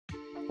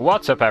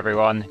What's up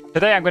everyone?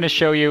 Today I'm going to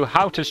show you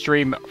how to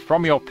stream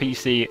from your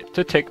PC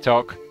to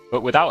TikTok,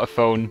 but without a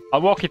phone.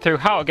 I'll walk you through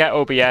how to get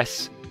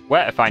OBS,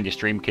 where to find your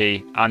stream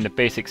key, and the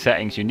basic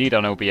settings you need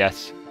on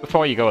OBS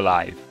before you go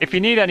live. If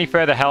you need any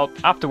further help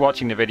after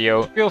watching the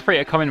video, feel free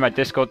to come in my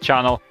Discord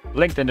channel,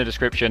 linked in the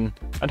description,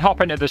 and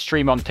hop into the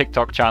Stream on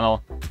TikTok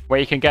channel, where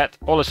you can get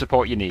all the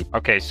support you need.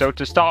 Okay, so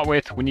to start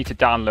with, we need to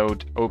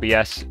download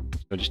OBS.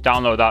 So just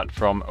download that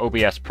from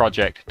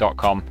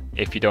obsproject.com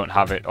if you don't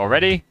have it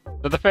already.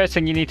 So the first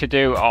thing you need to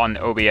do on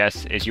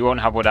OBS is you won't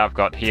have what I've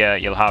got here.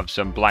 You'll have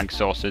some blank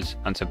sources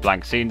and some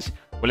blank scenes.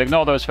 We'll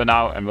ignore those for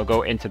now and we'll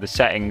go into the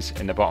settings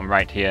in the bottom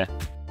right here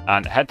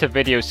and head to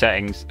video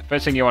settings. The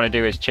first thing you want to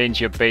do is change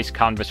your base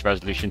canvas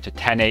resolution to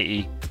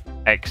 1080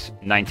 x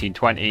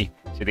 1920.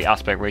 So the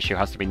aspect ratio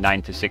has to be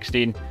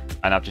 9:16,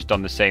 and I've just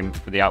done the same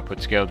for the output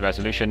scaled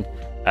resolution.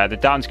 The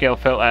downscale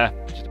filter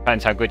just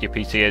depends how good your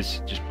PC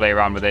is. Just play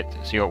around with it,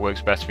 see what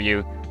works best for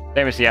you.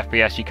 Same as the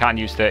FPS, you can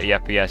use 30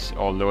 FPS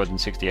or lower than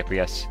 60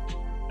 FPS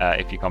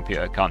if your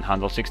computer can't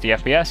handle 60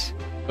 FPS.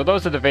 So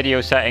those are the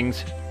video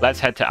settings. Let's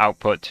head to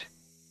output.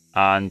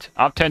 And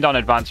I've turned on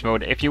advanced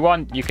mode. If you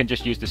want, you can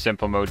just use the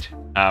simple mode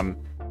and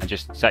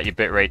just set your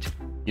bitrate.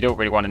 You don't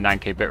really want a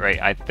 9K bitrate.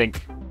 I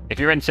think if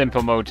you're in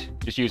simple mode,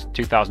 just use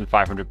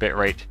 2500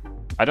 bitrate.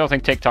 I don't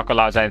think TikTok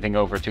allows anything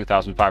over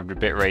 2500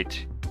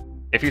 bitrate.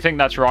 If you think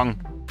that's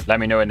wrong, let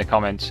me know in the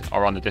comments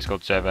or on the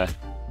Discord server.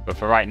 But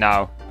for right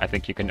now, I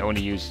think you can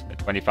only use a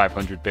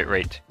 2500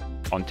 bitrate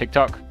on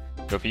TikTok.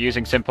 So if you're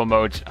using simple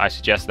mode, I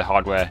suggest the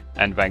hardware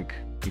NVENC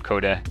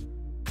encoder.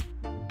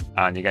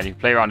 And again, you can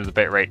play around with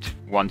the bitrate.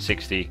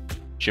 160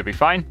 should be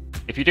fine.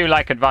 If you do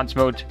like advanced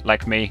mode,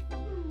 like me,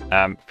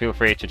 feel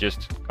free to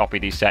just copy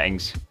these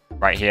settings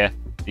right here.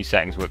 These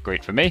settings work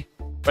great for me.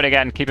 But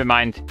again, keep in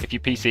mind, if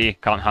your PC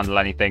can't handle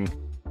anything,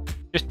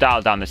 just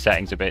dial down the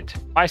settings a bit.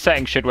 My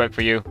settings should work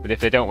for you, but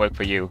if they don't work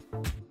for you,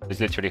 there's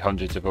literally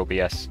hundreds of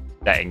OBS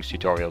settings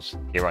tutorials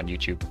here on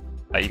YouTube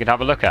that you can have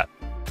a look at.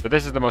 So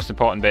this is the most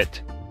important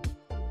bit.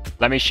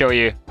 Let me show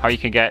you how you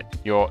can get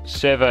your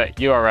server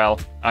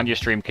URL and your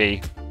stream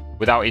key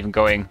without even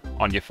going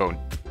on your phone.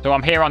 So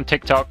I'm here on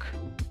TikTok,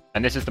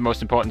 and this is the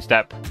most important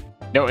step.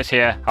 Notice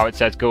here how it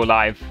says go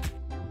live.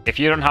 If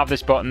you don't have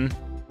this button,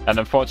 then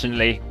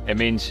unfortunately it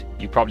means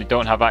you probably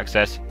don't have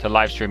access to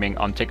live streaming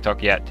on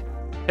TikTok yet.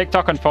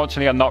 TikTok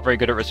unfortunately are not very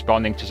good at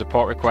responding to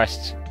support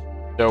requests.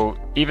 So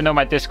even though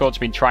my Discord's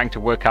been trying to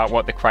work out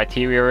what the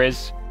criteria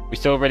is, we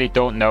still really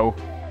don't know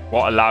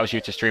what allows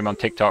you to stream on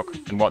TikTok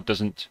and what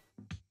doesn't.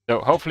 So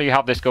hopefully you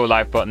have this go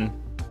live button,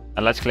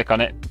 and let's click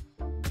on it.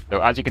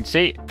 So as you can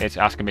see, it's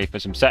asking me for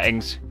some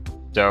settings.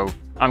 So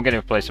I'm going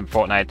to play some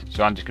Fortnite,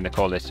 so I'm just going to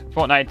call this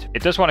Fortnite.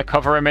 It does want a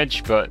cover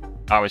image, but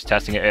I was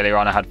testing it earlier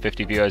on. I had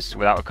 50 viewers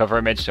without a cover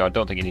image, so I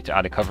don't think you need to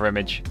add a cover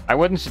image. I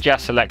wouldn't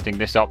suggest selecting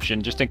this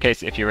option, just in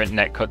case if your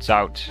internet cuts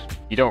out,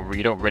 you don't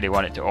really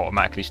want it to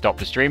automatically stop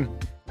the stream,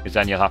 because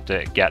then you'll have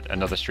to get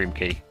another stream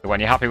key. So when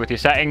you're happy with your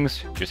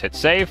settings, just hit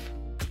save,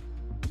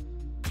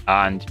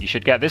 and you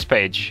should get this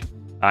page.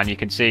 And you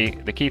can see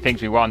the key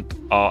things we want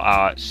are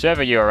our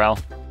server URL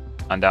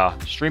and our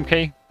stream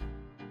key.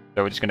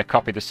 So we're just going to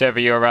copy the server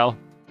URL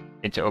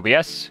into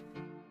OBS.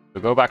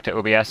 We'll go back to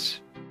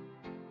OBS.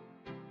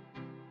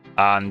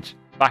 And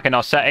back in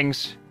our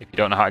settings, if you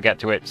don't know how to get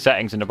to it,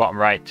 settings in the bottom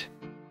right,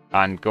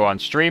 and go on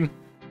stream.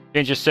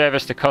 Change your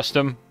service to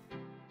custom.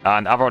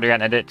 And I've already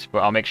entered it, but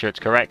I'll make sure it's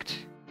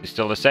correct. It's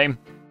still the same.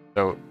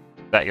 So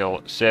set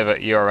your server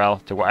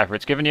URL to whatever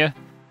it's given you.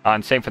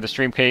 And same for the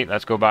stream key.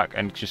 Let's go back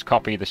and just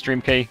copy the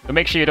stream key. So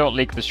make sure you don't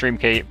leak the stream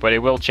key, but it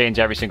will change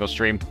every single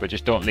stream, but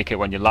just don't leak it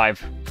when you're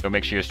live. So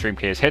make sure your stream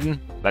key is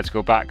hidden. Let's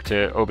go back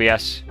to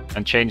OBS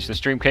and change the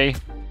stream key.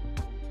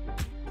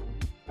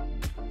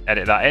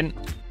 Edit that in.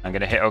 I'm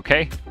going to hit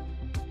OK.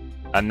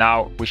 And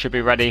now we should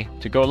be ready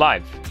to go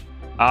live.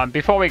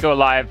 Before we go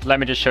live, let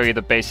me just show you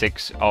the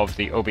basics of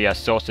the OBS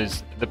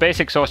sources. The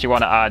basic source you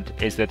want to add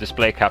is the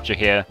display capture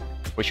here,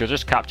 which will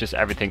just capture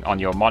everything on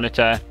your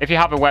monitor. If you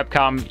have a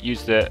webcam,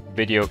 use the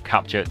video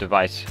capture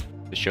device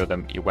to show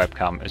them your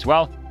webcam as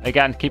well.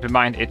 Again, keep in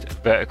mind it's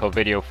vertical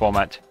video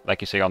format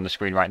like you see on the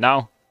screen right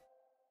now.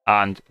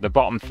 And the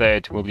bottom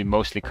third will be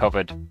mostly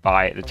covered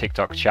by the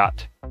TikTok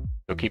chat.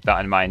 So keep that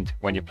in mind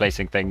when you're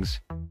placing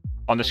things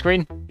on the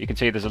screen. You can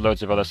see there's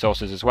loads of other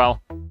sources as well.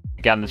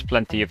 Again, there's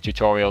plenty of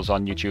tutorials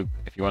on YouTube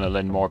if you want to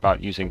learn more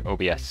about using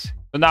OBS.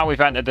 So now we've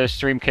entered the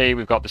stream key,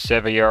 we've got the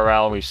server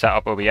URL, we've set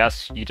up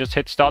OBS. You just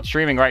hit start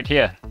streaming right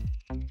here.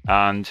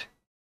 And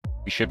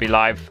we should be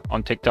live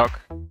on TikTok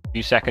a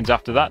few seconds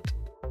after that.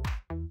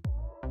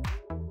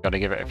 Got to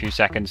give it a few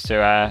seconds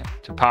to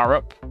power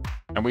up,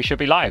 and we should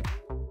be live.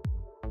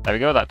 There we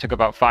go, that took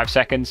about 5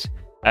 seconds.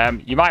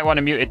 You might want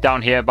to mute it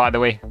down here, by the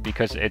way,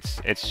 because it's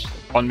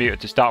unmuted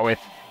to start with.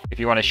 If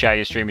you want to share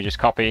your stream, you just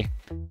copy.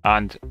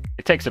 And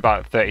it takes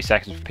about 30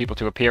 seconds for people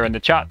to appear in the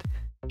chat.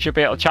 You should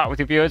be able to chat with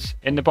your viewers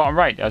in the bottom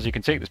right. As you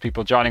can see, there's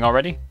people joining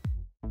already.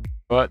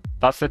 But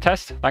that's the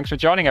test. Thanks for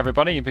joining,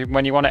 everybody.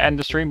 When you want to end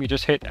the stream, you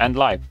just hit end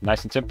live.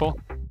 Nice and simple.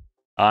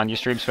 And your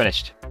stream's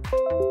finished.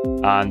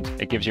 and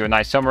it gives you a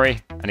nice summary,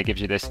 and it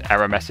gives you this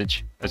error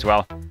message as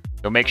well.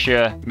 So make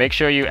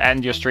sure you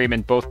end your stream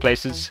in both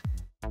places.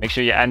 Make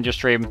sure you end your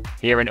stream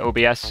here in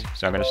OBS.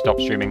 So I'm going to stop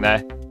streaming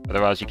there.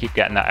 Otherwise, you keep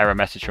getting that error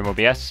message from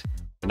OBS.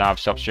 So now I've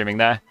stopped streaming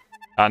there.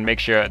 And make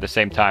sure at the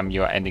same time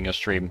you are ending your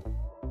stream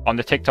on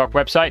the TikTok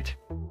website.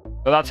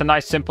 So that's a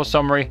nice simple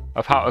summary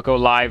of how to go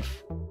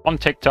live on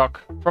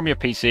TikTok from your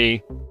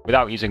PC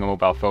without using a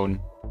mobile phone.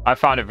 I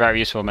found it very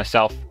useful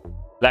myself.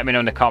 Let me know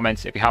in the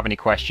comments if you have any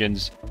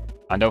questions.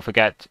 And don't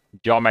forget,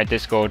 join my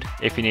Discord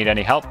if you need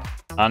any help.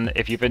 And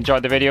if you've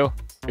enjoyed the video,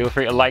 feel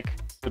free to like,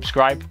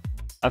 subscribe,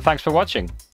 and thanks for watching.